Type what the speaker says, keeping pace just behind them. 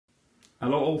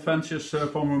Hello all fanciers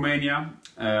from Romania.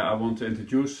 I want to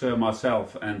introduce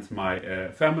myself and my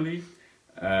family.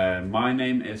 My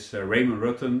name is Raymond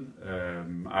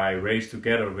Rutten. I raised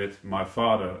together with my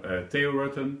father Theo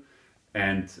Rutten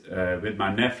and with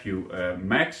my nephew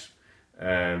Max.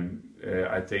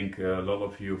 I think a lot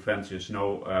of you fanciers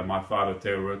know my father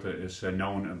Theo Rutten is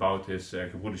known about his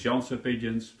Gebroeders Jansen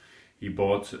pigeons. He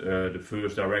bought the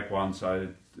first direct ones I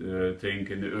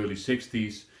think in the early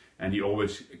 60s. And he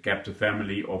always kept the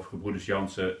family of Gebroeders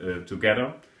Jansen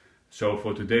together. So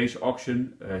for today's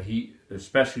auction he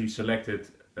especially selected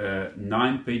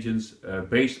 9 pigeons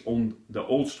based on the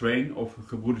old strain of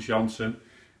Gebroeders Jansen.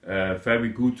 Very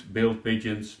good built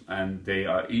pigeons and they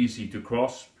are easy to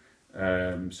cross.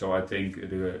 So I think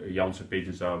the Jansen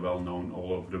pigeons are well known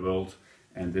all over the world.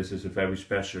 And this is a very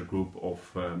special group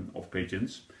of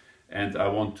pigeons. And I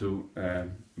want to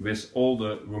wish all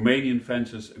the Romanian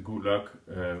fanciers good luck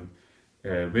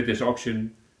with this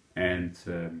auction. And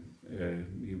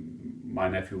my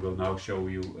nephew will now show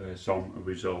you some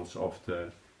results of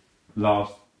the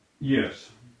last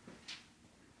years.